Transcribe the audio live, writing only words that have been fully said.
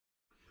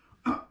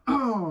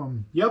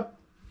recording.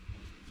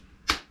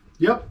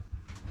 Yep.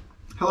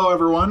 Hello,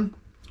 everyone.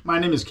 My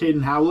name is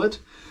Caden Howlett.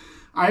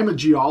 I am a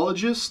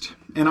geologist,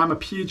 and I'm a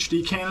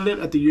PhD candidate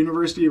at the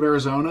University of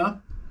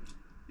Arizona.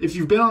 If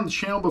you've been on the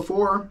channel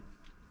before,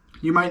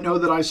 you might know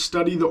that I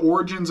study the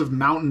origins of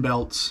mountain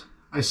belts.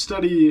 I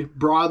study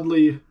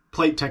broadly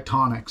plate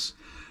tectonics,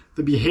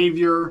 the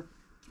behavior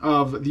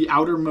of the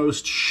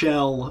outermost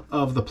shell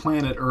of the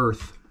planet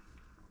Earth.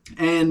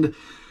 And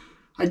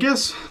I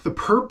guess the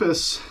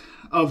purpose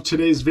of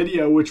today's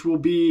video, which will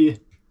be,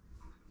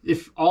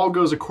 if all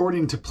goes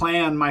according to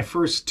plan, my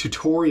first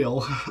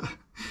tutorial,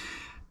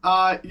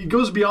 it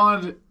goes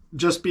beyond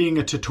just being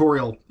a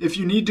tutorial. If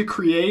you need to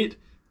create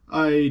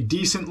a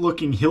decent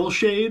looking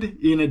hillshade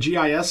in a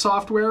GIS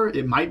software,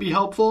 it might be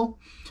helpful.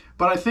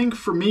 But I think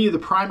for me, the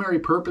primary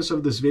purpose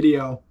of this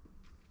video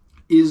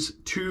is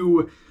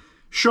to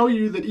show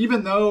you that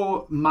even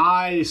though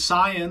my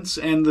science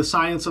and the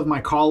science of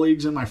my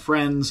colleagues and my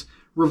friends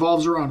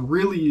revolves around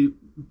really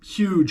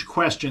huge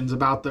questions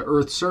about the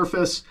Earth's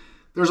surface,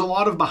 there's a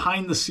lot of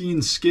behind the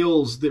scenes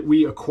skills that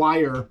we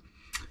acquire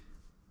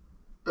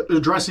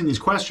addressing these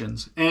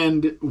questions.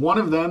 And one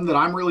of them that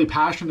I'm really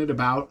passionate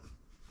about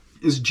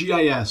is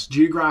GIS,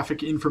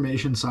 Geographic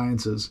Information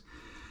Sciences.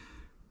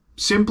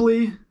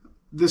 Simply,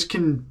 this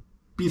can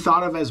be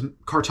thought of as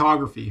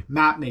cartography,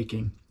 map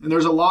making. And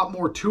there's a lot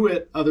more to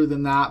it other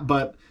than that,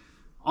 but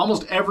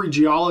almost every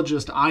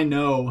geologist I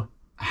know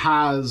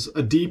has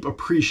a deep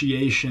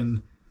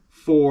appreciation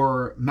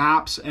for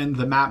maps and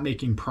the map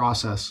making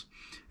process.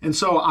 And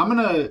so I'm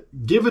gonna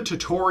give a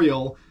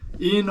tutorial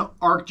in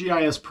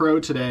ArcGIS Pro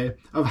today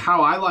of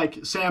how I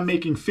say I'm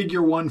making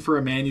figure 1 for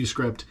a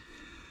manuscript.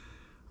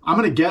 I'm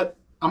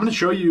gonna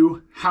show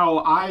you how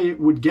I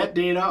would get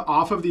data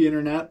off of the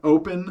internet,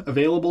 open,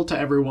 available to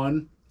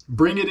everyone,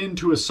 bring it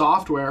into a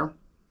software,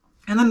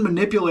 and then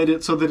manipulate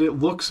it so that it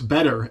looks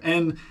better.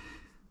 And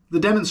the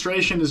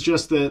demonstration is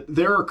just that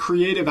there are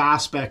creative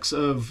aspects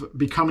of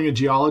becoming a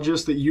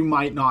geologist that you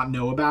might not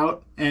know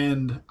about.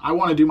 And I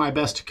want to do my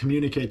best to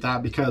communicate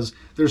that because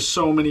there's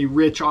so many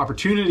rich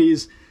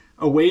opportunities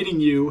awaiting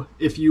you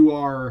if you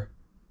are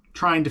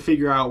trying to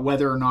figure out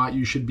whether or not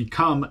you should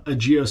become a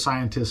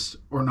geoscientist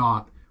or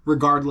not,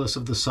 regardless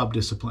of the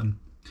subdiscipline.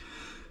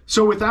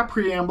 So with that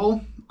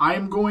preamble, I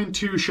am going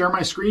to share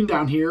my screen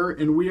down here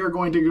and we are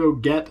going to go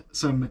get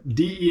some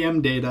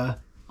DEM data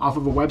off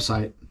of a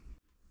website.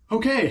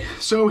 Okay,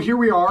 so here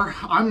we are.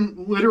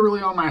 I'm literally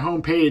on my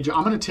home page.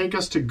 I'm going to take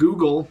us to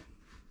Google.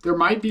 There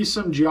might be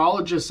some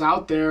geologists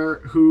out there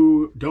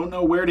who don't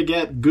know where to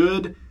get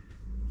good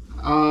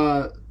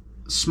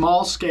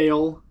small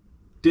scale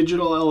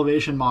digital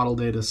elevation model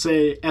data,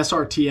 say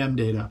SRTM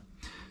data.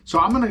 So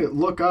I'm going to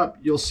look up,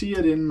 you'll see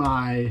it in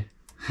my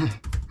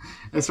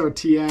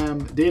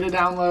SRTM data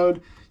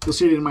download. You'll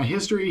see it in my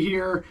history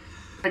here.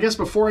 I guess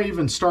before I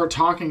even start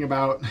talking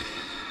about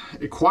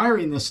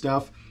acquiring this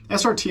stuff,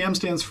 SRTM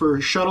stands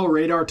for Shuttle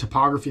Radar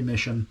Topography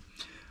Mission.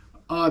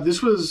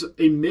 This was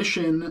a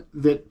mission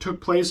that took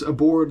place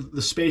aboard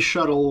the Space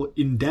Shuttle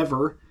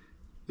Endeavour.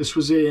 This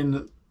was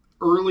in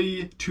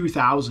early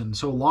 2000,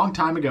 so a long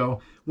time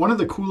ago. One of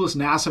the coolest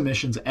NASA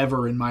missions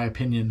ever, in my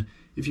opinion.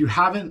 If you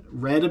haven't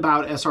read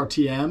about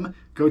SRTM,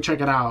 go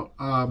check it out.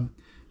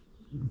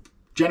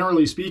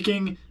 Generally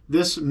speaking,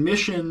 this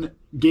mission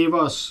gave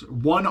us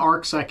 1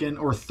 arcsecond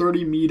or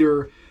 30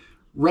 meter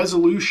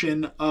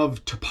resolution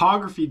of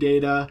topography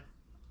data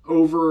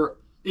over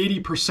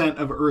 80%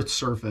 of Earth's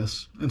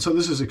surface. And so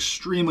this is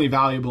extremely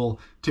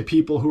valuable to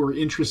people who are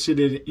interested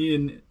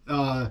in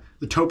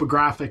the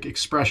topographic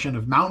expression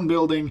of mountain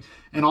building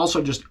and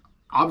also just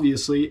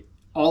obviously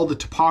all the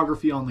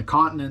topography on the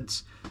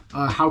continents.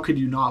 How could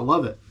you not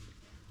love it?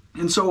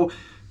 And so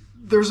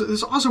there's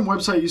this awesome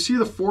website. You see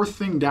the 4th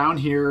thing down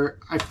here.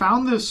 I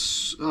found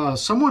this,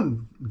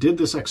 someone did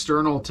this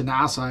external to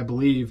NASA, I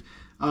believe.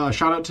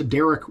 Shout out to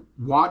Derek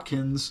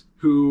Watkins,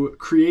 who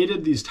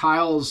created these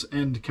tiles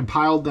and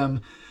compiled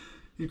them.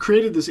 He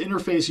created this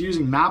interface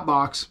using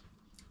Mapbox.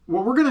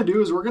 What we're going to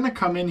do is we're going to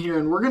come in here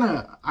and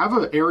I have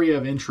an area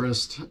of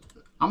interest.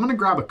 I'm going to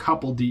grab a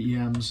couple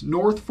DEMs,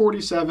 North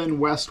 47,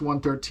 West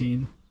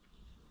 113.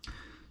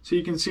 So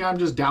you can see I'm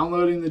just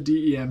downloading the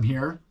DEM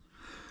here.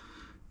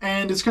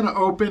 And it's going to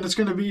open, it's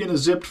going to be in a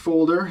zipped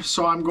folder.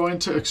 So I'm going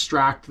to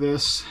extract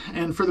this.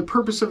 And for the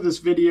purpose of this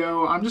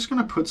video, I'm just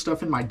going to put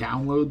stuff in my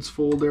downloads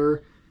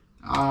folder,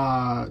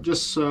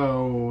 just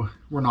so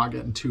we're not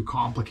getting too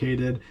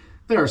complicated.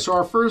 There, so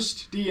our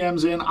first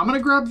DEM's in. I'm going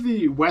to grab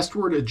the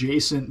westward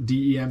adjacent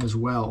DEM as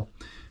well,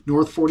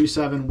 North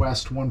 47,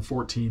 West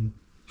 114.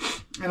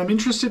 And I'm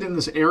interested in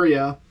this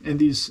area and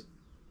these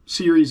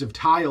series of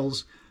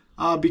tiles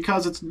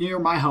because it's near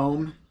my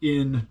home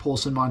in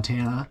Polson,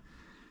 Montana.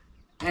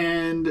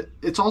 And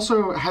it's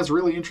also has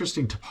really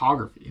interesting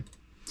topography.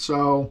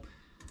 So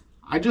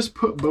I just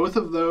put both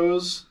of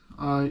those,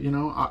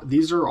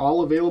 these are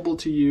all available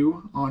to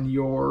you on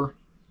your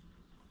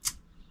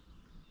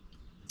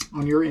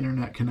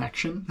internet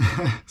connection,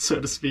 so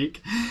to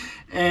speak.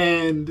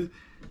 And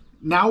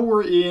now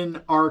we're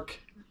in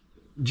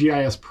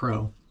ArcGIS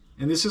Pro.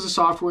 And this is a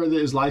software that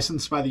is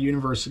licensed by the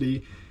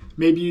university.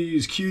 Maybe you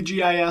use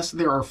QGIS.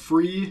 There are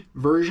free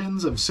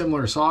versions of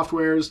similar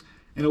softwares.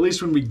 And at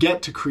least when we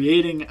get to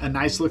creating a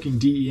nice looking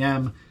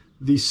DEM,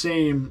 the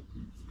same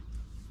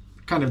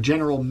kind of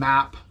general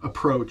map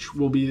approach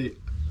will be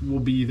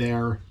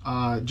there,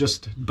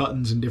 just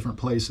buttons in different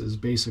places,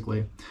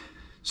 basically.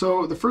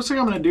 So the first thing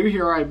I'm going to do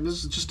here,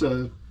 this is just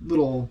a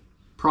little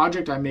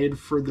project I made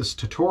for this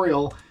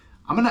tutorial.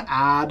 I'm going to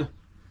add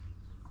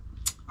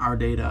our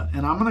data,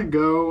 and I'm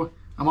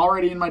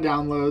already in my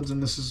downloads,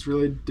 and this is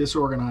really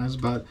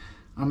disorganized, but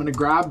I'm going to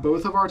grab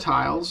both of our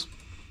tiles,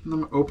 and I'm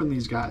going to open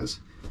these guys.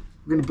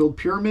 We're going to build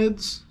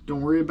pyramids.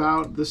 Don't worry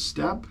about this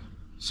step.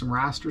 Some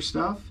raster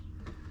stuff.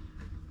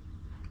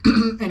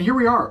 And here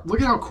we are.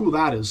 Look at how cool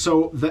that is.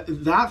 So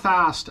that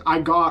fast, I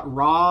got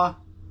raw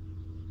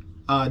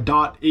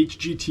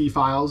 .hgt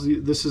files.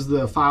 This is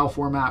the file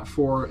format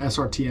for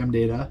SRTM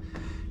data.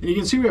 And you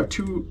can see we have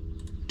two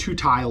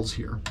tiles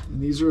here.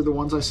 And these are the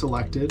ones I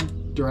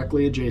selected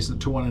directly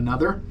adjacent to one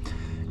another.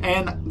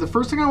 And the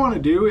first thing I want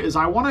to do is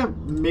I want to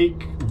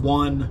make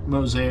one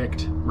mosaic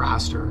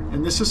raster.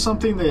 And this is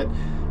something that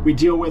we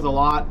deal with a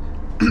lot.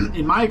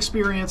 In my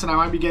experience, and I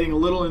might be getting a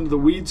little into the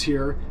weeds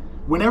here,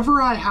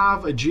 whenever I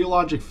have a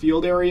geologic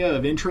field area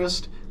of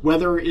interest,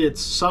 whether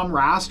it's some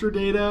raster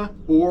data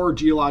or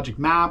geologic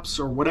maps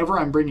or whatever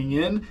I'm bringing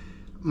in,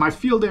 my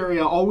field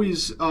area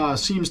always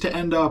seems to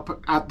end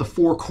up at the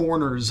four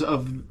corners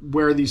of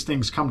where these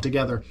things come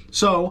together.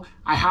 So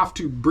I have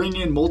to bring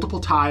in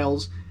multiple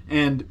tiles,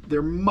 and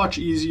they're much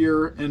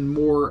easier and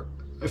more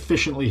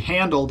efficiently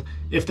handled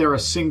if they're a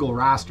single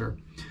raster.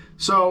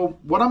 So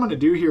what I'm going to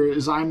do here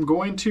is I'm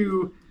going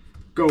to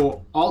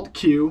go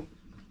Alt-Q,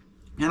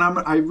 and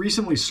I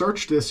recently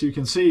searched this. You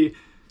can see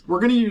we're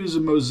going to use a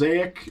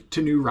mosaic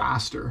to new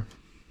raster.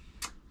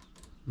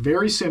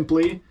 Very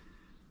simply,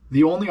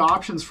 the only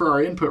options for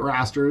our input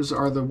rasters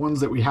are the ones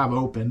that we have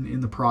open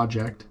in the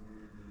project.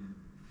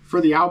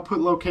 For the output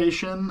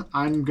location,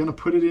 I'm going to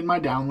put it in my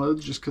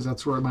downloads just because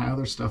that's where my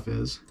other stuff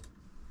is.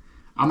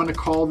 I'm going to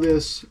call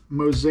this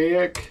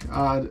mosaic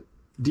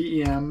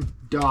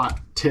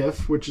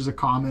dem.tif, which is a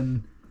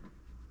common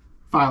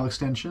file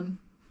extension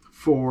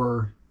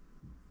for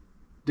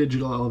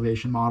digital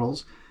elevation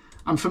models.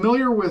 I'm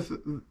familiar with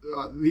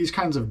these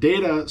kinds of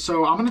data,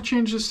 so I'm going to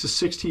change this to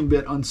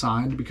 16-bit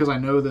unsigned because I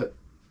know that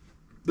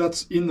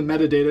that's in the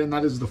metadata, and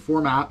that is the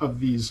format of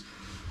these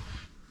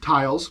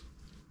tiles.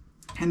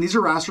 And these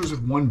are rasters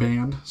with one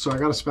band, so I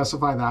got to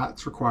specify that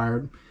it's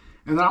required.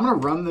 And then I'm going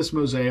to run this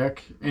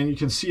mosaic, and you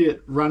can see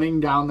it running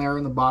down there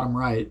in the bottom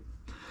right.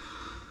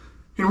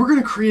 And we're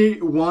going to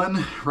create one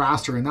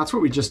raster, and that's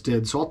what we just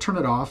did. So I'll turn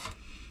it off.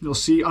 You'll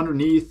see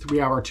underneath we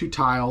have our two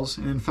tiles,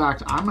 and in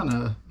fact I'm going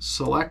to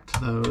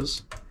select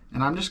those,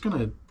 and I'm just going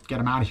to get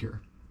them out of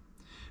here.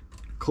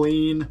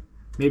 Clean.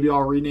 Maybe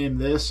I'll rename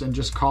this and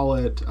just call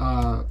it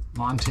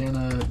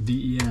Montana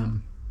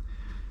DEM.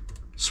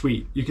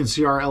 Sweet. You can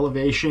see our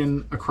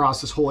elevation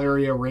across this whole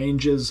area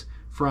ranges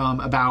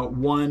from about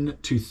 1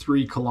 to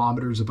 3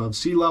 kilometers above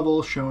sea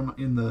level, shown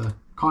in the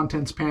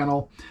contents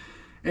panel.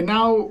 And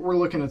now we're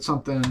looking at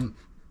something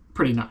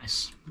pretty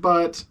nice.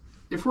 But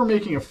if we're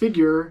making a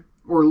figure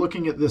or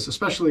looking at this,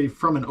 especially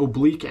from an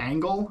oblique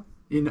angle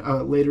in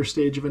a later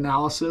stage of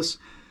analysis,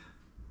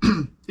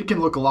 it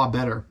can look a lot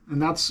better.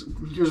 And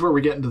here's where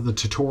we get into the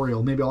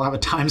tutorial. Maybe I'll have a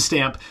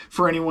timestamp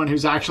for anyone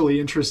who's actually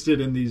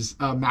interested in these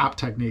map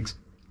techniques.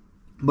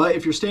 But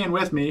if you're staying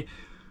with me,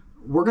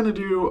 we're going to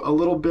do a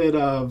little bit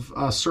of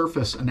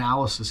surface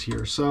analysis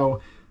here.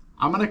 So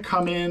I'm going to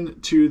come in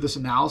to this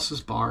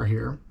analysis bar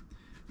here.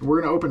 And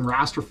we're going to open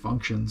raster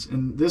functions.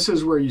 And this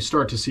is where you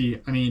start to see,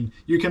 I mean,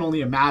 you can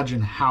only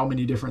imagine how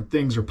many different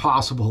things are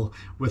possible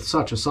with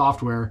such a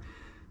software.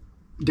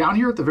 Down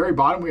here at the very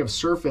bottom, we have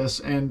surface,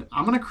 and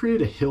I'm going to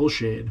create a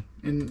hillshade.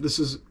 And this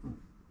is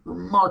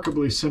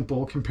remarkably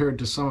simple compared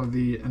to some of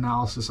the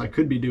analysis I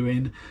could be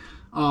doing.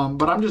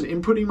 But I'm just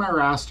inputting my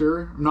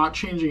raster. I'm not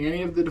changing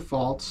any of the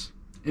defaults.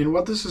 And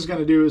what this is going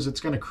to do is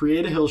it's going to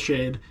create a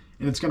hillshade,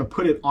 and it's going to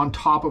put it on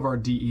top of our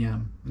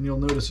DEM. And you'll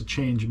notice a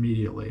change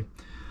immediately.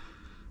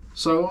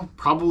 So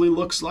probably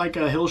looks like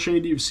a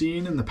hillshade you've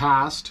seen in the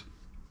past.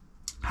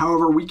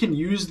 However, we can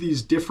use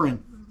these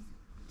different,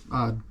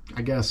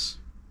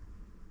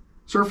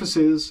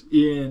 surfaces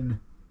in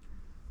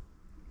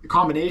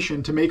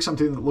combination to make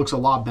something that looks a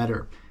lot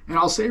better. And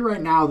I'll say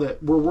right now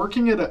that we're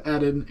working at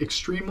an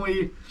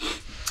extremely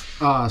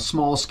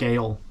small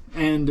scale,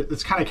 and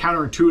it's kind of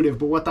counterintuitive,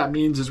 but what that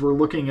means is we're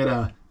looking at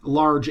a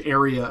large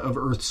area of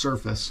Earth's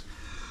surface.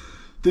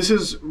 This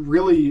is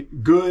really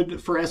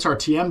good for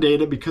SRTM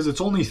data because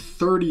it's only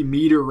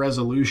 30-meter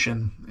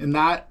resolution, and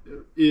that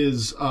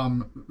is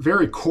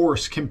very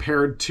coarse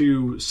compared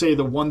to, say,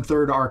 the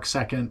 1/3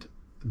 arcsecond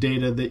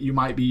data that you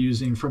might be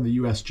using from the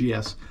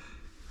USGS.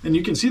 And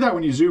you can see that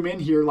when you zoom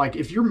in here, like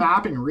if you're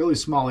mapping a really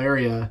small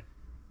area,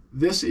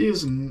 this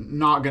is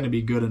not going to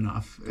be good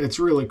enough. It's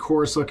really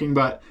coarse looking,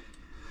 but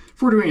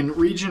if we're doing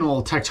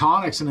regional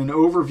tectonics and an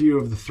overview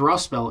of the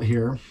thrust belt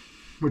here,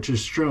 which is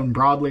shown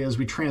broadly as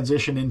we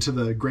transition into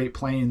the Great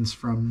Plains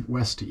from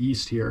west to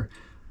east here.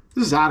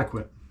 This is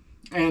adequate.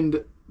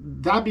 And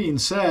that being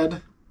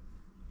said,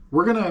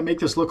 we're going to make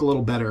this look a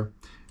little better.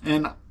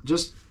 And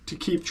just to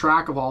keep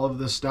track of all of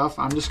this stuff,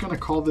 I'm just going to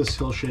call this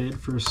Hillshade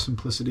for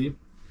simplicity.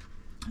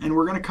 And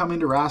we're going to come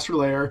into raster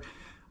layer.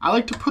 I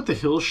like to put the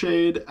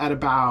Hillshade at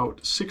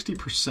about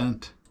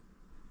 60%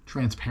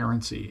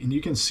 transparency. And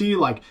you can see,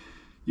 like,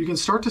 you can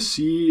start to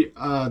see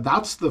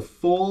that's the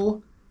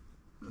full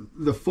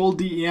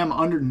DEM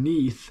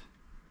underneath.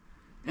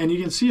 And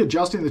you can see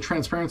adjusting the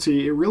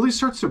transparency, it really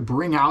starts to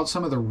bring out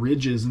some of the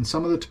ridges and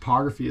some of the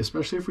topography,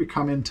 especially if we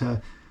come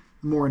into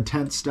more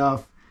intense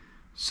stuff.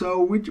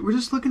 So we're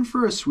just looking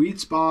for a sweet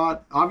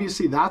spot.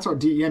 Obviously, that's our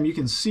DEM. You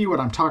can see what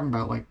I'm talking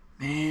about. Like,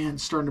 man,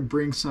 it's starting to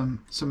bring some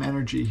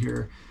energy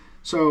here.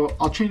 So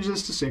I'll change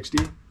this to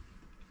 60.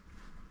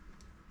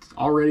 It's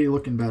already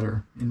looking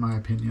better, in my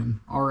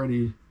opinion.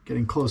 Already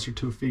getting closer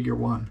to a figure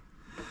 1.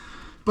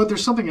 But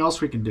there's something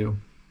else we can do.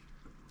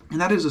 And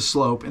that is a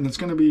slope. And it's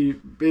going to be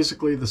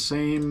basically the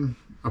same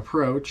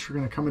approach. We're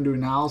going to come into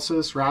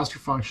analysis, raster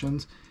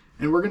functions,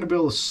 and we're going to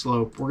build a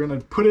slope. We're going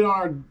to put it on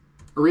our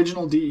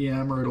original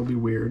DEM or it'll be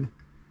weird.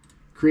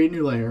 Create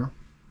new layer.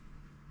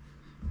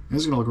 And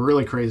this is going to look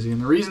really crazy.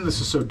 And the reason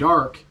this is so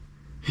dark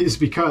is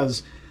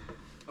because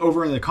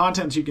over in the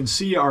contents you can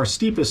see our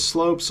steepest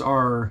slopes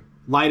are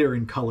lighter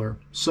in color.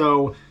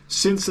 So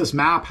since this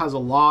map has a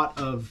lot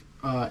of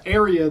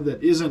area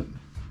that isn't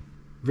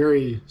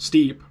very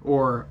steep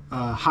or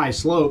high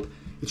slope,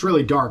 it's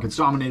really dark. It's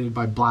dominated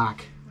by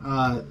black.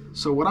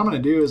 So what I'm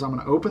going to do is I'm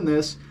going to open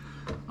this.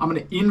 I'm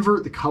going to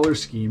invert the color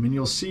scheme, and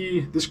you'll see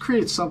this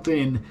creates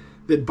something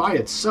that by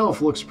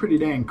itself looks pretty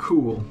dang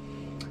cool.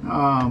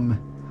 I'll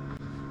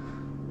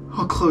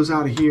close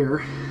out of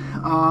here.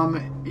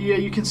 Yeah,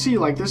 you can see,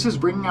 like, this is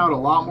bringing out a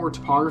lot more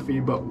topography,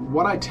 but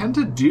what I tend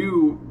to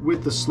do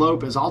with the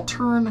slope is I'll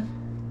turn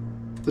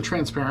the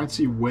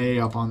transparency way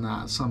up on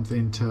that,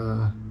 something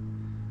to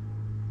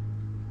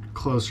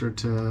closer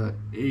to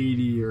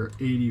 80 or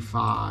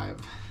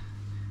 85.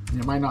 And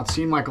it might not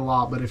seem like a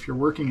lot, but if you're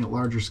working at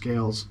larger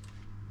scales,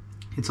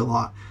 it's a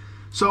lot.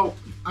 So,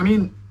 I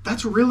mean,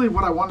 that's really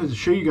what I wanted to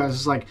show you guys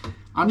is, like,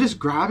 I'm just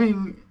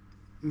grabbing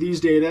these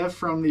data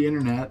from the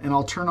internet and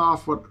I'll turn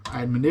off what I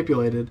had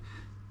manipulated.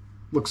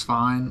 Looks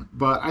fine,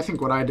 but I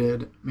think what I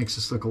did makes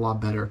this look a lot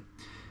better.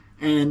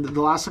 And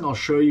the last thing I'll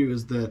show you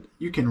is that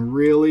you can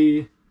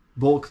really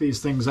bulk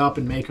these things up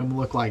and make them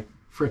look like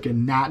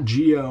frickin' Nat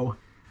Geo.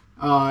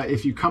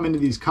 If you come into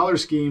these color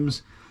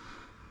schemes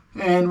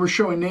and we're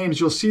showing names,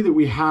 you'll see that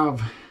we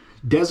have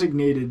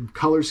designated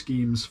color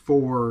schemes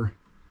for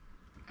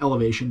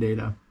elevation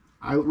data.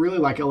 I really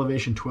like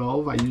elevation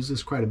 12. I use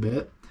this quite a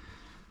bit.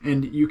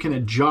 And you can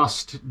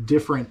adjust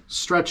different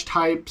stretch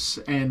types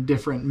and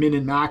different min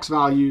and max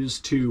values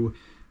to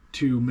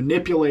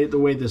manipulate the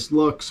way this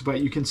looks.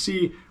 But you can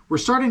see we're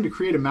starting to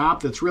create a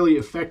map that's really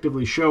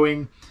effectively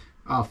showing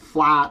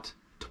flat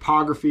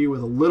topography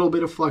with a little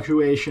bit of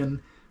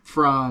fluctuation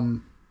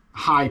from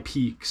high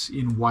peaks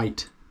in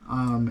white.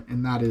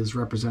 And that is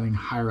representing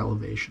higher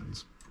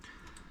elevations.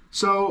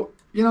 So,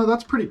 you know,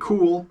 that's pretty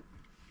cool.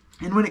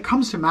 And when it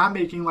comes to map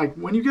making, like,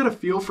 when you get a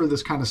feel for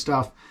this kind of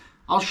stuff,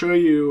 I'll show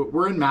you,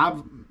 we're in map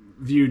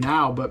view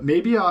now, but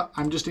maybe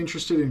I'm just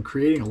interested in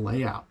creating a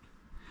layout.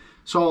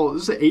 So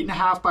this is an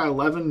 8.5 by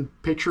 11,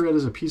 picture it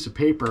as a piece of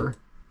paper.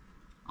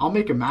 I'll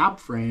make a map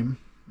frame,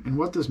 and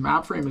what this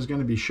map frame is going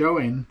to be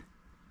showing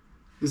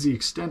is the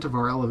extent of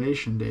our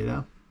elevation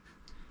data.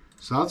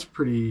 So that's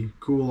pretty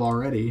cool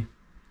already.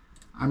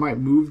 I might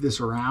move this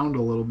around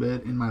a little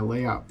bit in my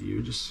layout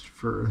view just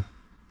for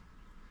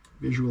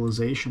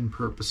visualization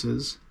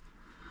purposes.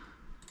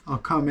 I'll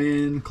come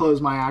in,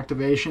 close my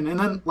activation, and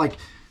then, like,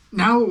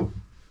 now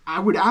I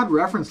would add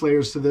reference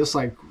layers to this,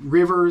 like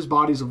rivers,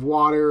 bodies of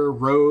water,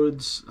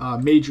 roads,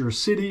 major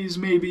cities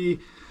maybe,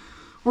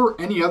 or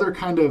any other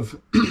kind of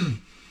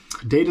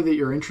data that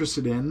you're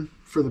interested in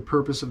for the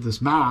purpose of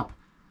this map.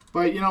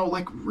 But, you know,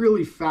 like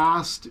really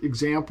fast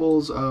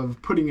examples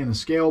of putting in a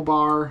scale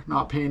bar,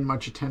 not paying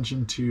much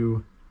attention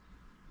to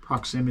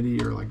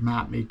proximity or like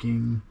map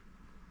making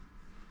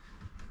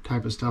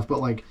type of stuff. But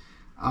like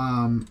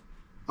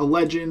a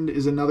legend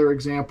is another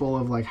example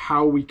of like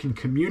how we can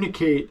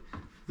communicate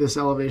this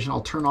elevation.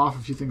 I'll turn off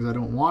a few things I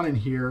don't want in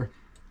here.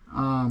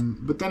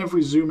 But then if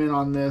we zoom in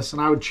on this,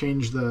 and I would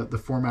change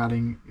the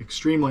formatting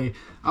extremely,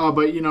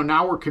 but you know,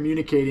 now we're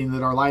communicating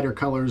that our lighter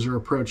colors are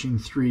approaching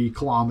 3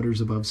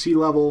 kilometers above sea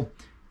level,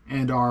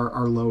 and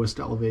our lowest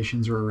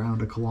elevations are around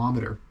 1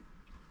 kilometer.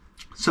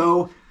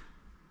 So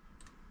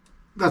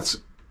that's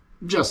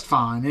just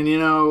fine. And you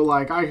know,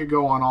 like I could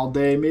go on all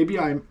day. Maybe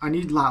I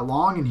need that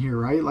long in here,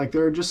 right? Like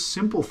there are just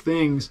simple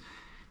things.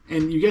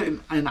 And you get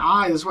an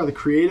eye. This is why the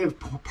creative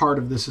part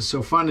of this is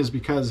so fun, is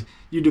because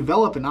you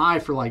develop an eye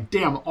for like,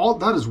 damn, all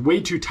that is way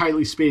too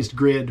tightly spaced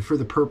grid for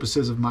the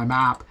purposes of my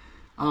map.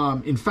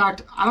 In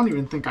fact, I don't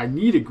even think I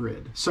need a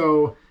grid.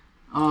 So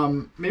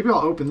maybe I'll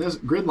open this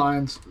grid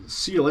lines,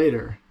 see you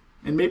later.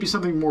 And maybe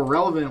something more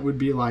relevant would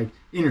be like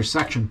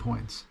intersection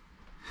points.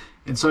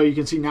 And so you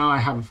can see now I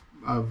have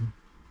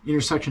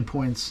intersection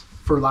points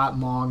for lat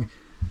and long,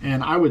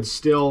 and I would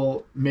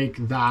still make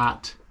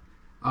that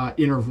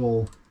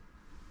interval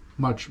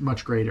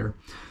much greater.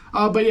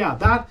 But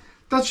yeah,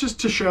 that's just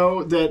to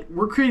show that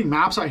we're creating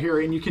maps out here,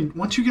 and you can,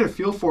 once you get a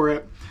feel for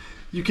it,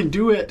 you can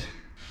do it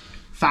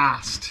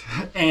fast,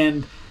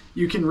 and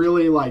you can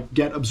really like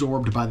get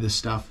absorbed by this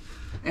stuff.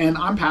 And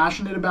I'm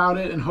passionate about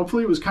it, and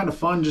hopefully it was kind of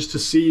fun just to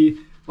see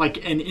like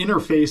an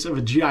interface of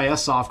a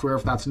GIS software.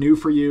 If that's new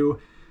for you,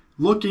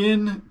 look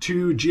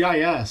into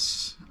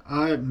GIS.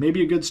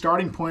 Maybe a good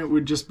starting point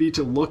would just be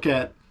to look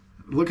at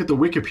the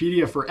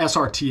Wikipedia for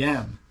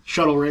SRTM,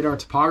 Shuttle Radar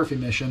Topography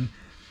Mission,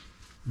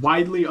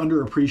 widely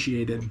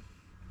underappreciated.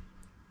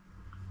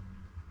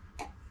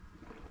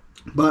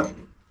 But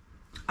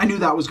I knew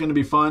that was going to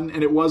be fun,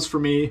 and it was for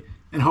me,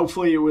 and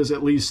hopefully it was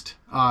at least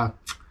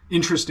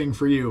interesting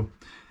for you.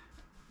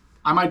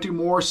 I might do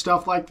more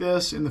stuff like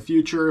this in the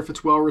future if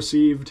it's well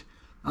received,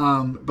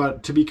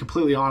 but to be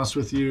completely honest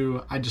with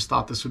you, I just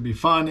thought this would be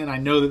fun, and I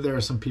know that there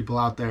are some people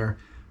out there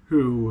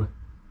who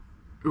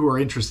are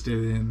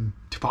interested in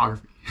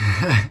topography,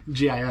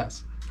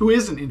 GIS, who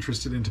isn't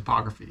interested in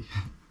topography.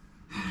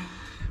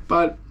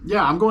 But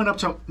yeah, I'm going up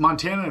to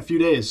Montana in a few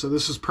days, so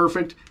this is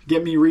perfect.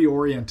 Get me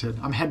reoriented.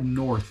 I'm heading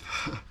north.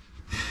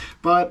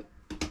 But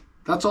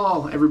that's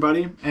all,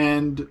 everybody.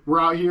 And we're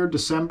out here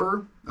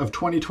December of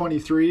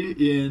 2023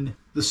 in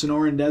the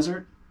Sonoran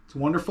Desert. It's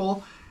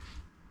wonderful.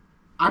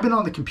 I've been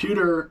on the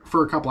computer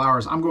for a couple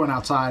hours. I'm going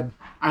outside.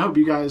 I hope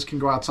you guys can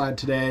go outside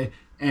today.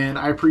 And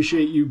I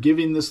appreciate you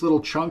giving this little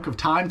chunk of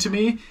time to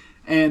me.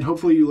 And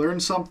hopefully you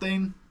learned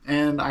something.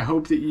 And I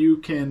hope that you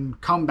can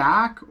come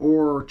back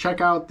or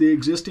check out the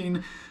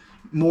existing,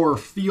 more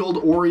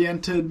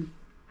field-oriented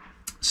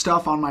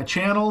stuff on my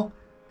channel.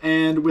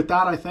 And with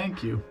that, I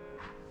thank you.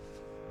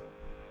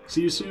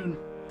 See you soon.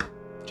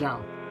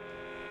 Ciao.